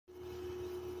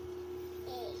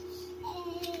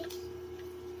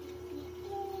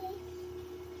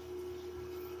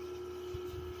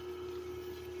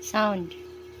Sound.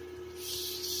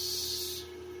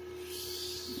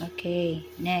 Okay,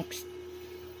 next.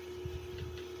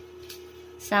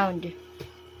 Sound.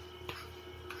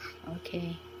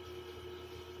 Okay.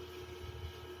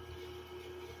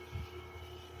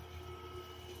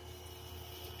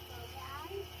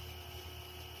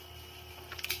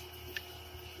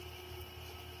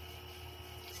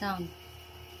 Sound.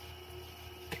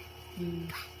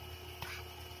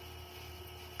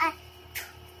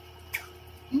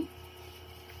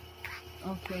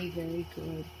 Okay, very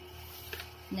good.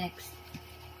 Next.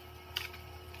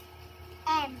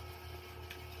 M.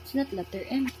 It's not letter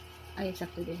M. Ay,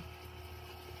 sakto din.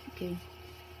 Okay.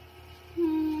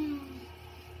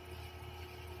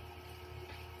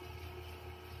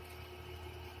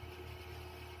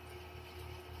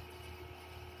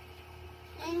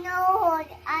 No,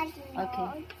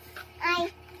 Okay.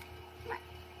 I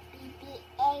B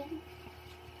A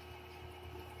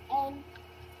N.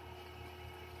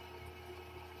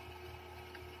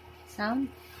 Sound.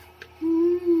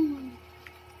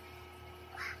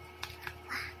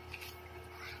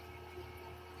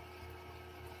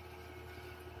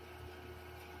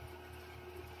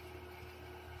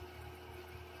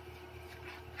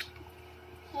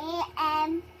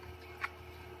 M.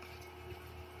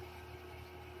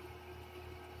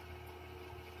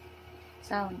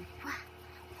 Sound.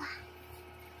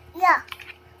 Yeah.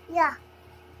 Yeah.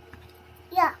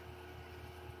 Yeah.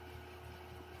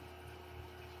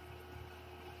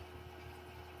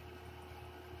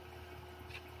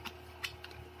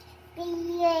 B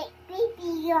A B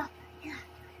B yeah. Yeah.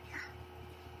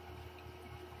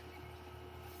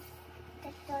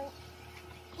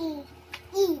 E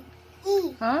E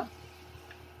E Huh?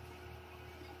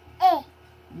 A A.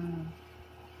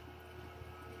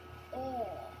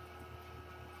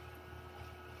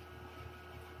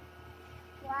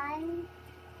 1,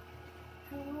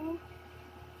 2,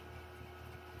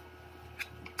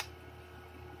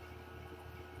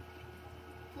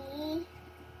 3,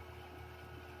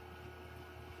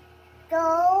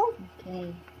 go,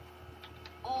 Okay.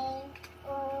 and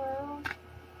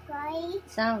 5,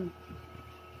 Sound.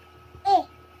 A.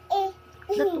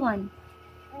 That one.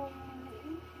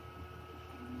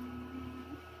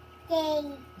 J.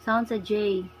 Sounds a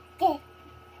J. J.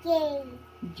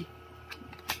 J.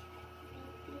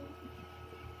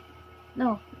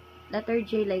 No. Letter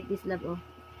J like this, love. Oh.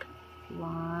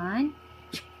 1.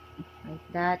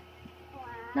 Like that.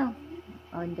 No.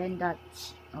 Oh, and then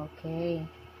dots. Okay.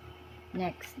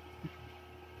 Next.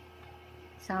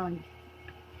 Sound.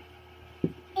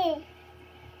 A.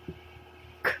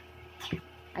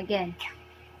 Again.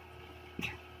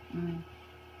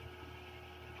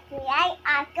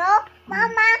 Apple,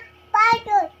 Mama,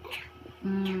 Bible,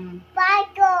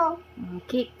 Bible,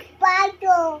 Kick.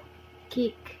 Bible,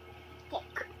 Kick.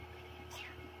 kick.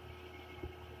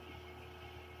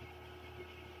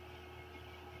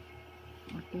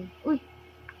 Okay. Uy.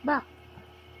 Back.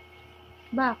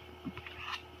 Back.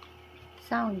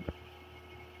 Sound.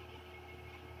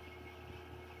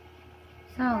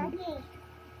 Sound. Daddy.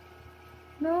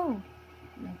 No.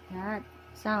 Like that.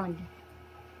 Sound.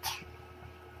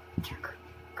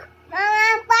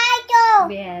 Mama, Bible.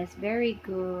 Yes, very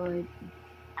good.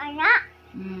 Anak.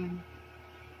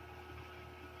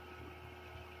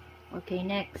 Okay,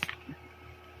 next.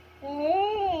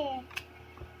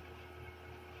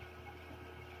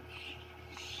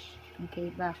 Okay,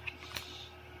 back.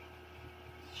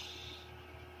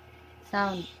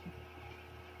 Sound.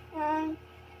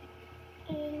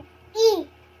 E.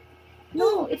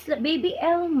 No, it's baby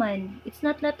L, man. It's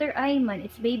not letter I, man.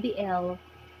 It's baby L.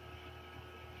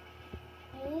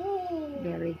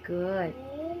 Very good.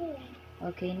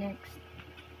 Okay, next.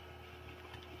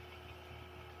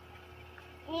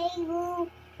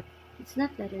 It's not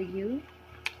letter U.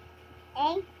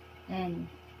 N.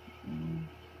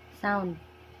 Sound.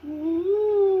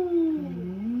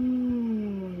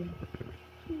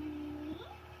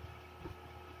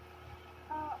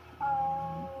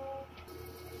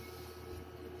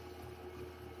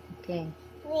 Okay.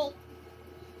 Wait.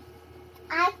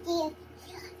 I did.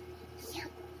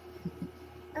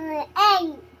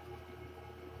 N.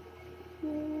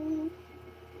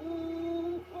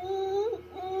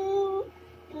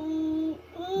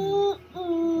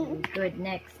 Very good.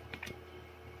 Next.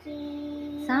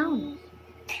 Sound.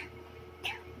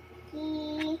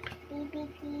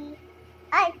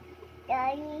 Ay,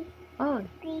 Daddy. Oh,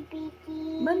 BBT.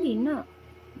 mali na.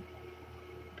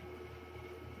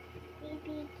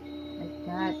 BBT. Like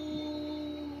that.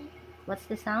 What's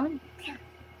the sound?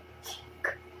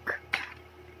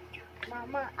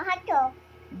 Mama, Ato.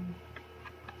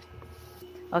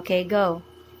 Okay, go.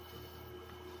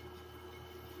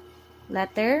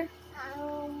 Letter?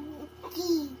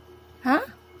 E. Huh?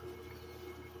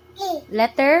 E.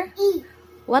 Letter? E.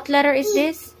 What letter is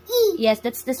this? E. Yes,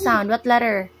 that's the sound. What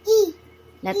letter? E.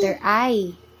 Letter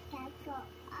I.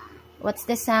 What's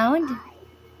the sound?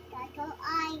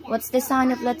 What's the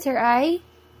sound of letter I?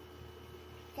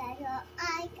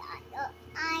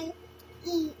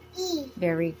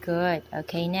 Very good.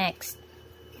 Okay, next.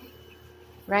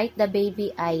 Write the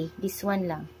baby I. This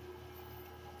one lang.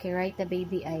 Okay, write the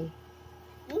baby I.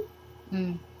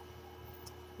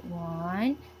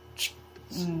 One.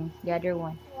 The other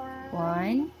one.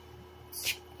 One.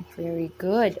 Very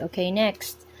good. Okay,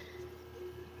 next.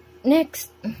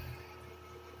 Next.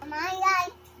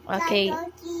 Okay.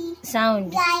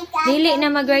 Sound. Dili na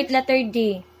mag-write letter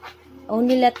D.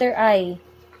 Only letter I.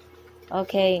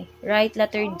 Okay. Write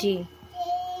letter D.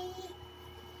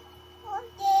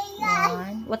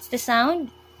 One. What's the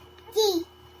sound? D.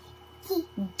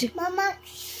 D. Mama.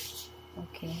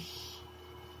 Okay.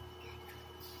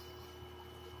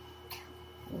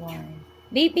 One.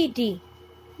 Baby D.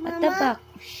 At the back.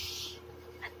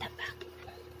 At the back.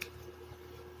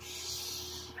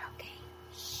 Okay.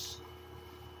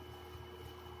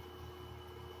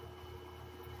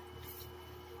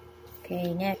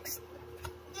 Okay, next.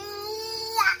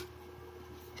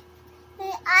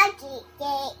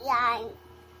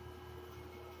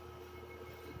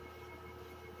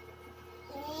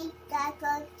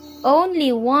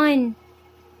 Only one.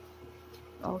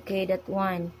 Okay, that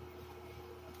one.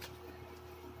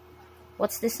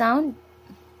 What's the sound?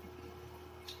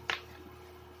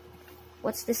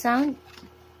 What's the sound?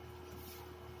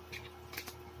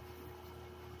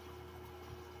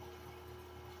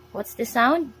 What's the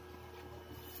sound?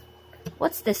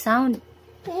 What's the sound?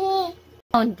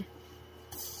 Sound.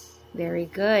 Very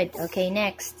good. Okay,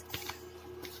 next.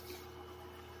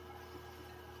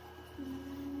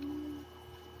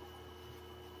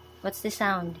 What's the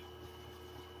sound?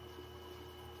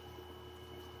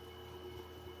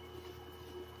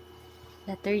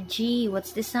 Letter G.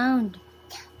 What's the sound?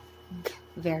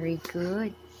 Very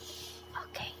good.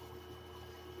 Okay.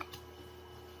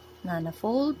 Na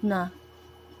fold na.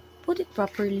 Put it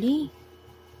properly.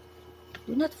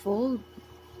 Do not fold.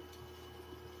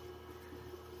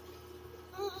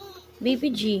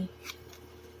 Baby G.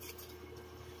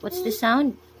 What's the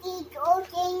sound?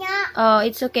 Oh,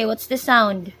 it's okay. What's the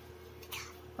sound?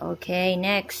 Okay,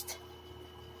 next.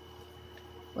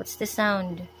 What's the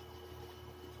sound?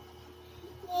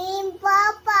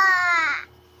 Papa.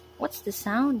 What's the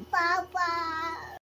sound? Papa.